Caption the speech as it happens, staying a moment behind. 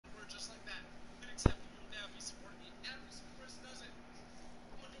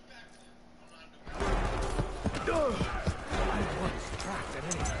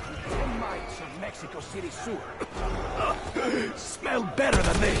Mexico City sewer. Smell better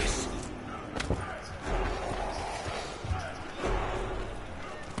than this.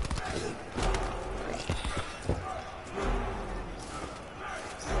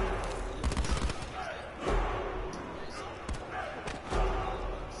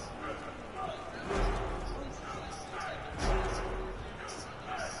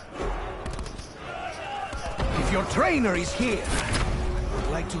 If your trainer is here,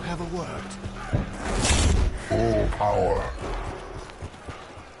 I'd like to have a word. Full power.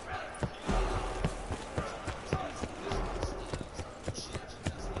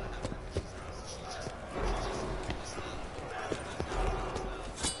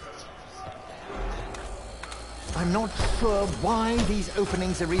 I'm not sure why these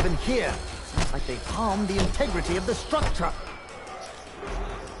openings are even here. Seems like they harm the integrity of the structure.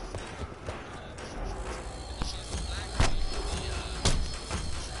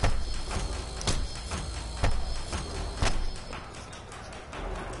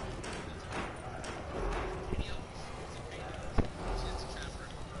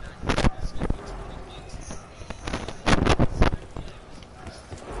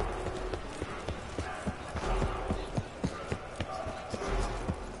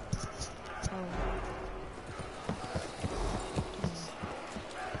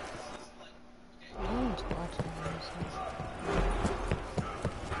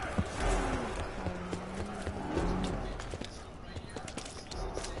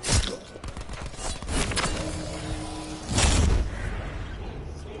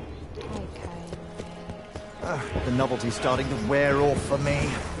 The novelty's starting to wear off for me.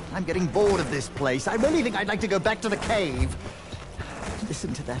 I'm getting bored of this place. I really think I'd like to go back to the cave.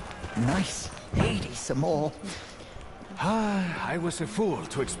 Listen to that nice lady some more. I was a fool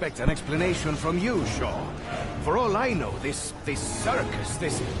to expect an explanation from you, Shaw. For all I know, this circus,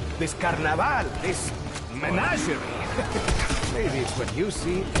 this carnaval, this menagerie. Maybe it's what you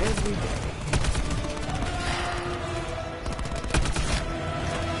see every day.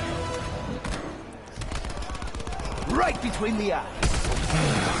 Right between the eyes.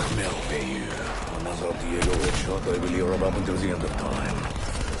 Merveilleux. Another Diego headshot, I will hear about until the end of time.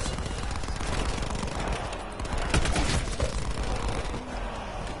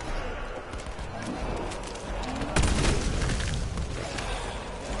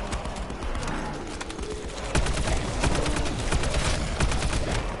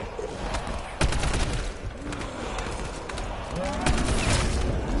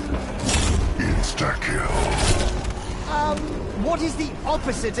 What is the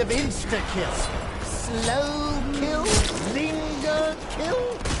opposite of insta-kill? Slow kill? Linger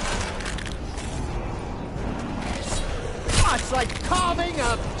kill? It's like carving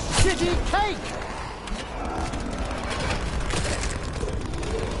a shitty cake!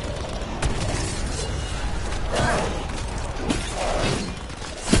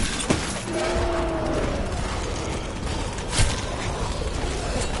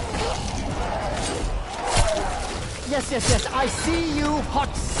 Yes, I see you,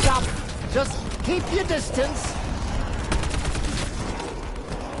 hot stuff. Just keep your distance.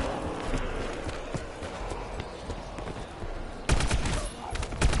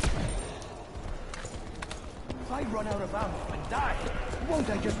 If I run out of ammo and die, won't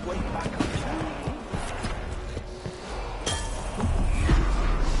I just wake back up?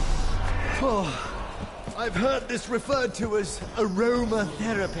 Oh, I've heard this referred to as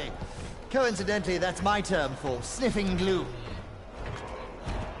aromatherapy. Coincidentally, that's my term for sniffing glue.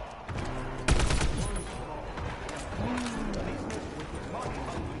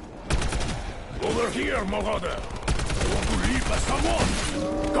 Over here, Marauder! I want to leave as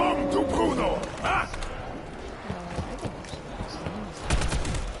someone! Come to Bruno! Huh?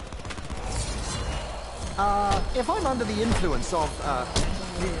 If I'm under the influence of,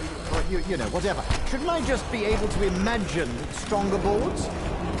 you know, whatever, shouldn't I just be able to imagine stronger boards?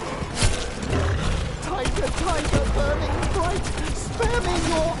 Tiger, burning bright, spare me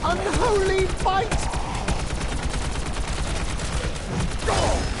your unholy bite!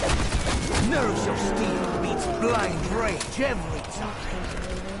 Nerves of steel beats blind rage every time.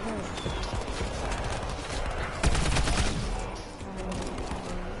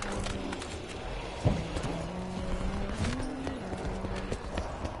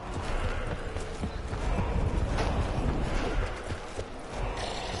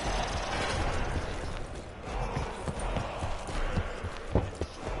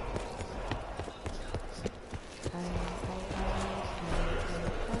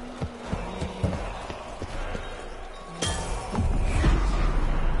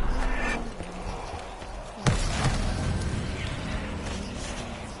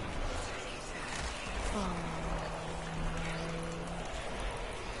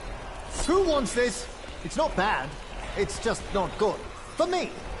 Who wants this? It's not bad. It's just not good. For me.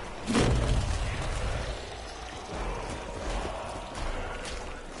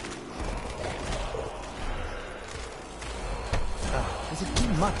 Is it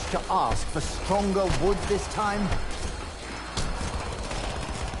too much to ask for stronger wood this time?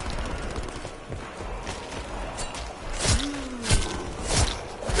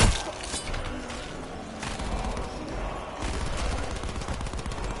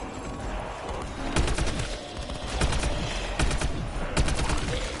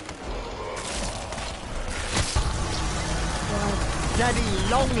 Daddy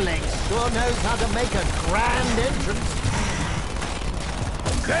Longlegs sure knows how to make a grand entrance.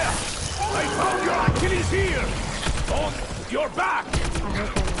 There! I found your Achilles heel! On your back! I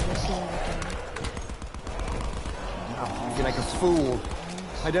hope I never see him again. Oh, I feel like a fool.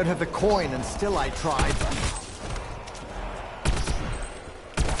 I don't have the coin and still I tried.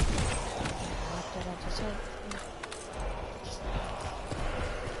 What did I just say?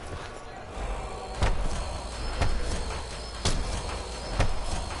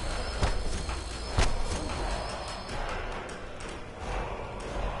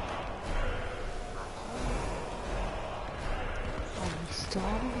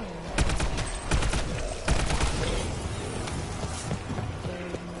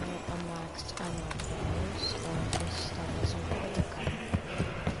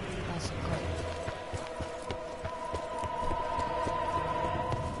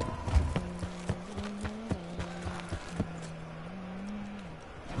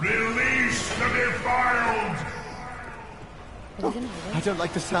 Release the defiled! I don't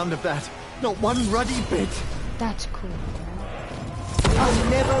like the sound of that. Not one ruddy bit. That's cool, man. I'll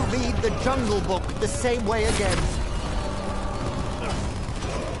never read the Jungle Book the same way again.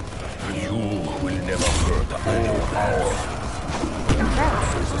 You will never hurt all power.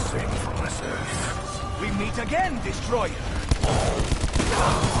 It's the same for myself. We meet again, Destroyer!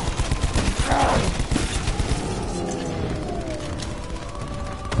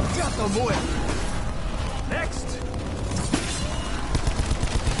 Gato muerto! Next!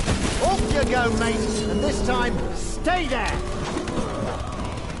 Off you go, mate. And this time, stay there.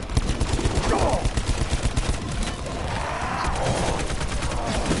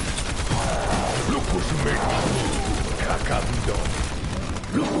 Look what you made me do. Kakabidon.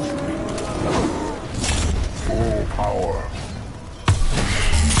 Look what you made me do. Full power.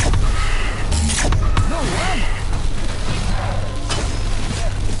 No ammo!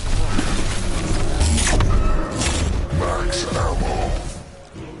 Max ammo.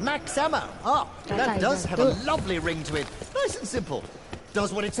 Max ammo. Oh, That's that how does you have do a it. lovely ring to it. Nice and simple.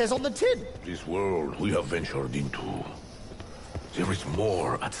 Does what it says on the tin. This world we have ventured into. There is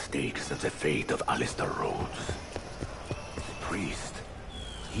more at stake than the fate of Alistair Rhodes. The priest,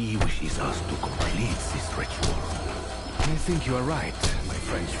 he wishes us to complete this ritual. I think you are right, my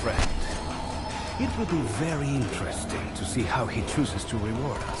French friend. It will be very interesting to see how he chooses to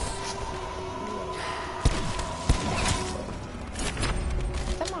reward us.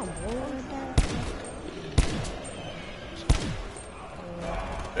 Come on, boy.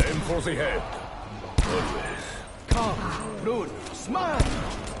 Aim for the head. Always. Come, Bruno, smile!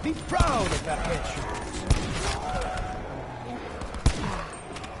 Be proud of that headshot!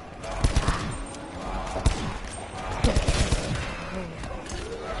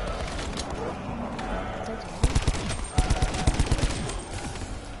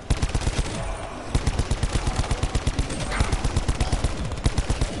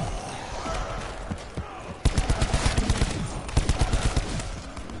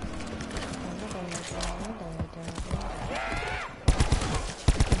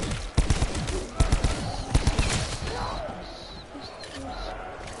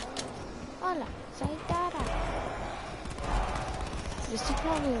 Hola, Saitara. This is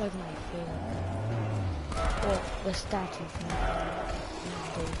probably like my favorite. Well, the statue from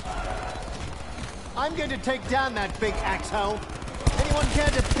I'm going to take down that big axe hole. Anyone care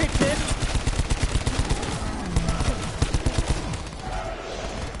to pitch in?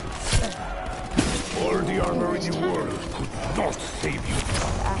 All the armor in the world could not save you.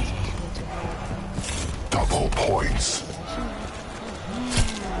 Double points.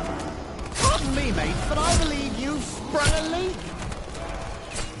 Pardon me, mate, but I believe you sprung a leak.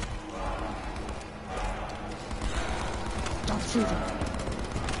 Don't shoot him.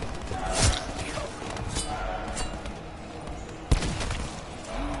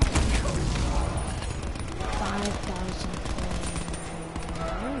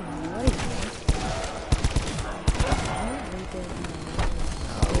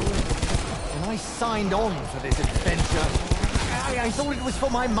 When I signed on for this adventure, I I thought it was for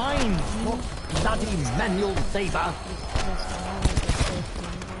my mind, not bloody manual labor.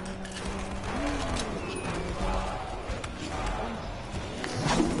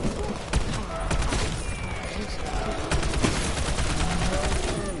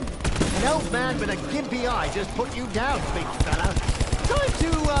 An old man with a gimpy eye just put you down, big fella. Time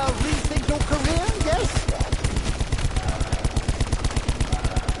to rethink your career, yes?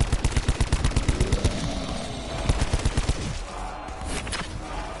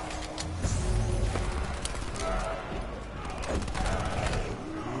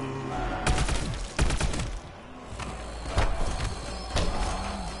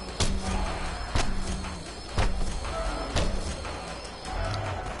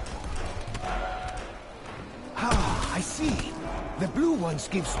 Ah, I see. The blue ones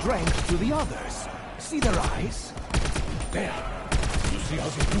give strength to the others. See their eyes? There. You see how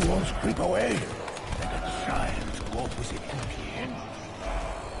the blue ones creep away? Like a child caught with a cookie.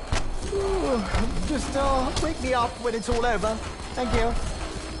 Just wake me up when it's all over. Thank you.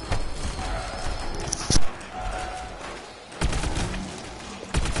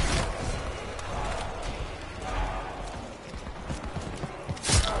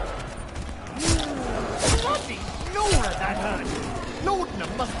 Bloody Nora, that hurt!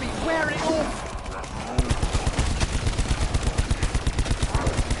 Laudanum must be wearing off!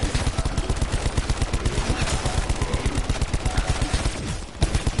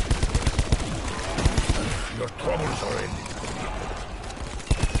 Your troubles are ending.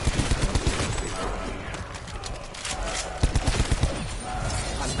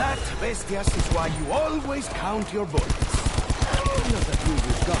 And that, Bestias, is why you always count your bullets. Not that we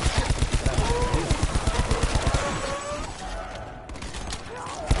would got.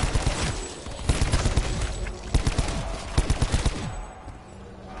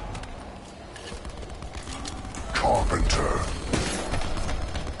 Carpenter.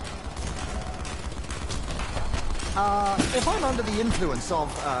 If I'm under the influence of,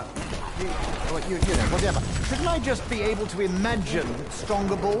 you know, whatever, shouldn't I just be able to imagine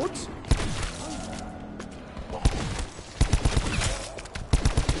stronger boards?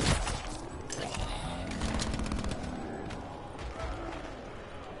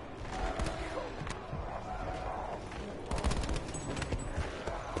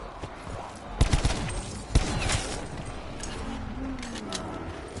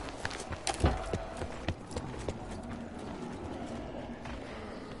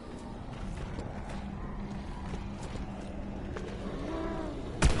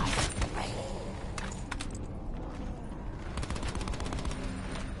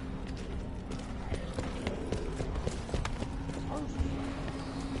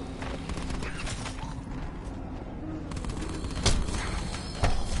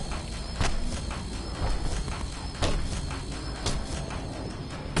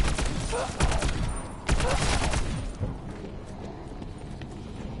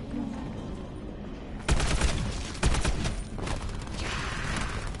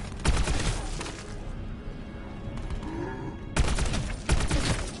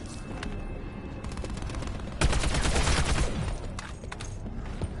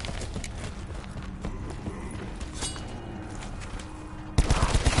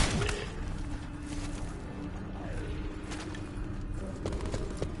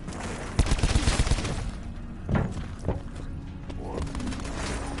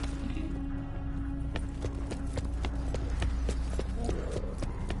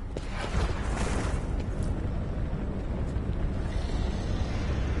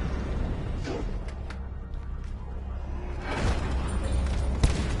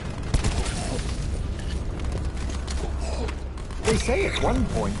 They say at one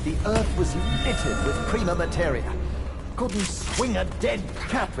point the Earth was littered with prima materia. Couldn't swing a dead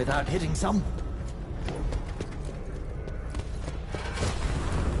cat without hitting some.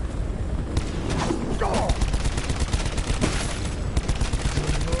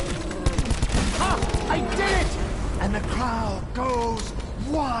 Ah! I did it! And the crowd goes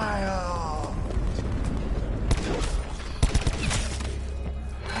wild!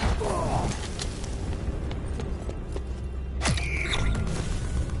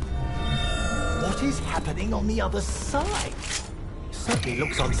 What is happening on the other side? Certainly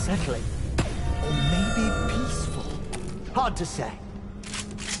looks unsettling. Or maybe peaceful. Hard to say.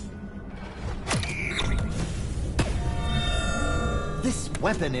 This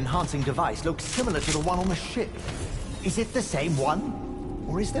weapon-enhancing device looks similar to the one on the ship. Is it the same one?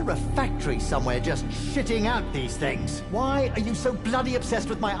 Or is there a factory somewhere just shitting out these things? Why are you so bloody obsessed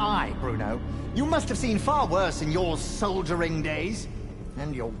with my eye, Bruno? You must have seen far worse in your soldiering days.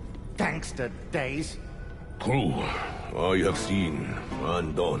 And your gangster days. True. I have seen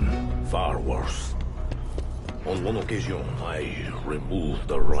and done far worse. On one occasion, I removed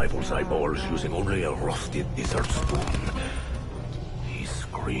the rival's eyeballs using only a rusted dessert spoon. He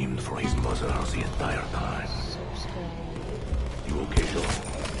screamed for his mother the entire time. So scary. You okay,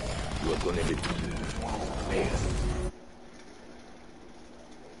 Sean? You are gonna live. Yes.